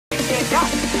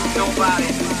nobody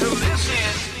to listen.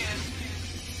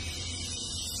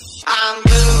 I'm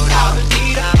good, I'll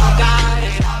be dying.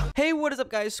 Hey, what is up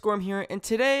guys, Skorm here, and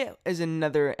today is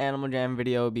another Animal Jam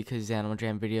video because Animal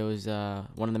Jam video is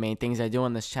one of the main things I do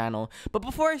on this channel. But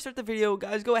before I start the video,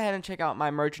 guys, go ahead and check out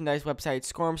my merchandise website,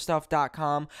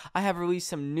 skormstuff.com. I have released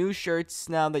some new shirts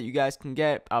now that you guys can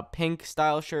get, a pink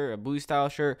style shirt, a blue style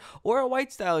shirt, or a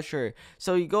white style shirt.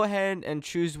 So you go ahead and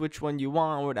choose which one you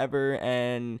want or whatever,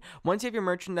 and once you have your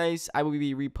merchandise, I will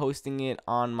be reposting it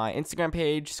on my Instagram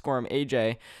page,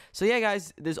 SkormAJ. So yeah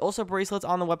guys, there's also bracelets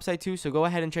on the website too, so go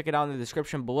ahead and check it out in the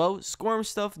description below,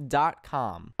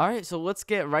 skormstuff.com. Alright, so let's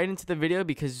get right into the video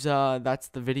because that's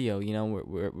the video, you know,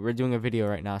 we're doing a video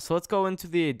right now. So let's go into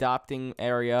the adopting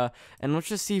area and let's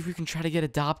just see if we can try to get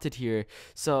adopted here.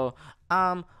 So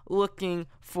I'm looking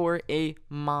for a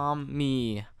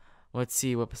mommy. Let's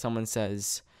see what someone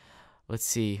says. Let's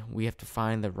see, we have to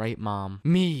find the right mom.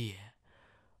 Me.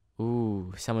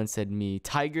 Ooh, someone said me.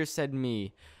 Tiger said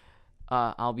me.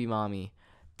 I'll be mommy.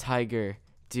 Tiger,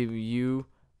 do you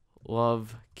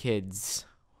love kids?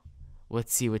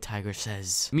 Let's see what Tiger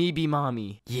says. Me be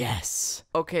mommy. Yes.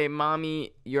 Okay,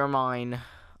 mommy, you're mine.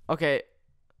 Okay,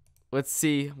 let's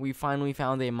see. We finally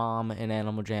found a mom in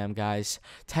Animal Jam, guys.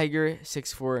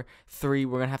 Tiger643,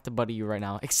 we're gonna have to buddy you right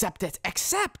now. Accept it.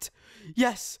 Accept.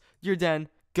 Yes, you're den.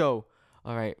 Go.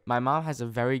 All right, my mom has a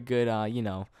very good, you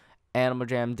know, Animal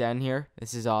Jam den here.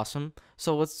 This is awesome.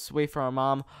 So let's wait for our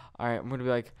mom. All right, I'm gonna be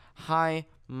like, hi,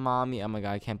 mommy. Oh my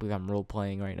god, I can't believe I'm role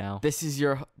playing right now. This is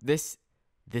your this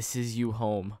is you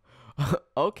home.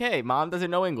 Okay, mom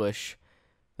doesn't know English.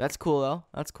 That's cool though.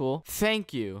 That's cool.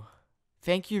 Thank you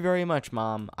very much,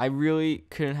 mom. I really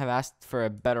couldn't have asked for a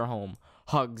better home.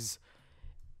 Hugs.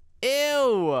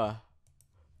 Ew.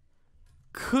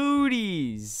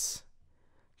 Cooties.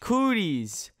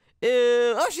 Cooties. Ew.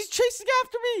 Oh, she's chasing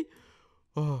after me.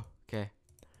 Oh, okay.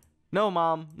 No,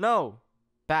 mom. No.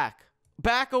 Back.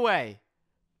 Back away.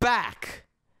 Back.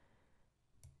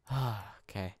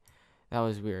 Okay. That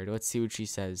was weird. Let's see what she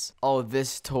says. Oh,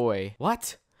 this toy.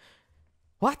 What?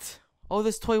 What? Oh,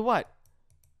 this toy what?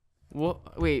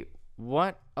 Wait.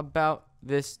 What about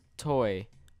this toy?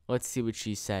 Let's see what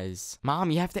she says. Mom,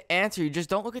 you have to answer. You just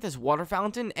don't look at this water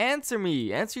fountain. Answer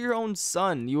me. Answer your own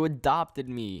son. You adopted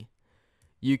me.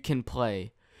 You can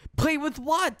play. Play with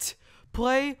what?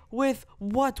 Play with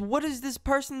what? What does this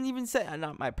person even say?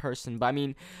 Not my person, but I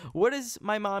mean, what is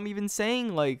my mom even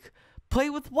saying? Like, play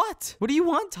with what? What do you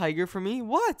want, Tiger, from me?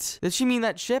 What? Does she mean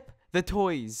that ship? The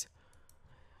toys.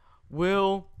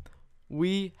 Will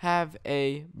we have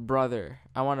a brother?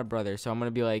 I want a brother, so I'm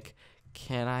gonna be like,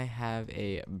 can I have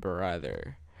a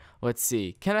brother? Let's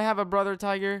see. Can I have a brother,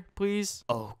 Tiger, please?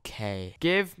 Okay.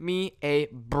 Give me a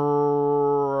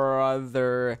brother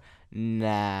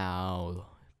now.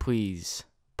 Please.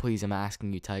 Please, I'm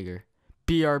asking you, Tiger.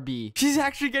 BRB. She's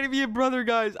actually getting me a brother,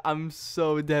 guys. I'm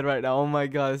so dead right now. Oh my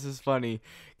god, this is funny.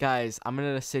 Guys, I'm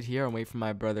gonna sit here and wait for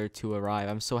my brother to arrive.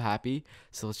 I'm so happy.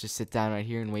 So let's just sit down right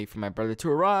here and wait for my brother to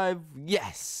arrive.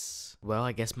 Yes. Well,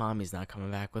 I guess mommy's not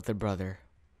coming back with her brother.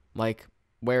 Like,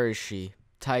 where is she?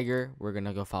 Tiger, we're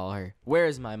gonna go follow her. Where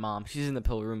is my mom? She's in the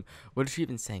pill room. What is she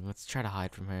even saying? Let's try to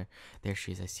hide from her. There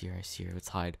she is. I see her. I see her. Let's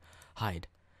hide. Hide.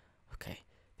 Okay.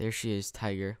 There she is,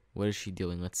 Tiger. What is she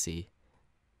doing? Let's see.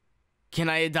 Can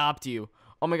I adopt you?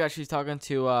 Oh my gosh, she's talking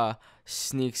to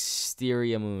Sneak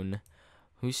Moon.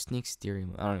 Who's Sneak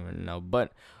Moon? I don't even know.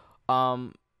 But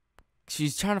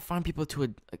she's trying to find people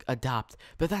to adopt.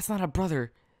 But that's not a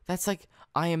brother. That's like,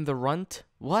 I am the runt.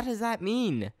 What does that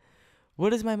mean?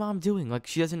 What is my mom doing? Like,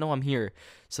 she doesn't know I'm here.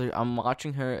 So I'm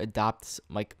watching her adopt,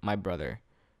 like, my brother.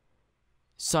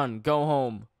 Son, go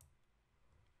home.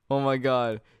 Oh my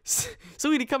god.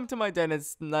 Sweetie, come to my den.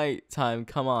 It's nighttime.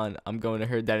 Come on. I'm going to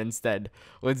her den instead.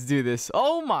 Let's do this.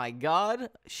 Oh my god.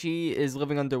 She is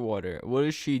living underwater. What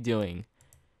is she doing?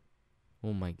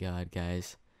 Oh my god,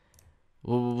 guys.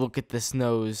 Look at this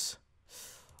nose.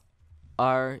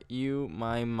 Are you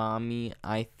my mommy?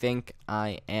 I think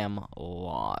I am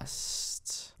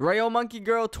lost. Rayo Monkey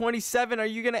Girl 27, are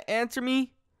you gonna answer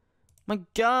me? My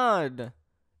god.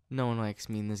 No one likes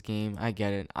me in this game. I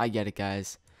get it. I get it,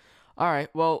 guys. Alright,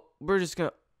 well, we're just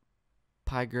gonna...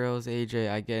 Pie Girls, AJ,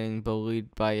 I getting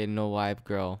bullied by a no live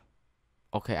girl.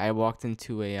 Okay, I walked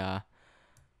into a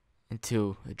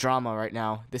drama right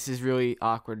now. This is really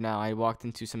awkward now. I walked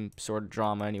into some sort of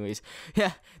drama anyways.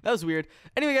 Yeah, that was weird.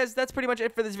 Anyway, guys, that's pretty much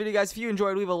it for this video, guys. If you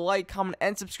enjoyed, leave a like, comment,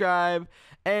 and subscribe.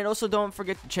 And also, don't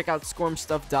forget to check out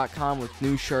skormstuff.com with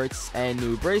new shirts and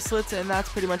new bracelets. And that's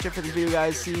pretty much it for this video,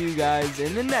 guys. See you guys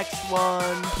in the next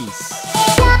one.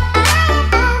 Peace.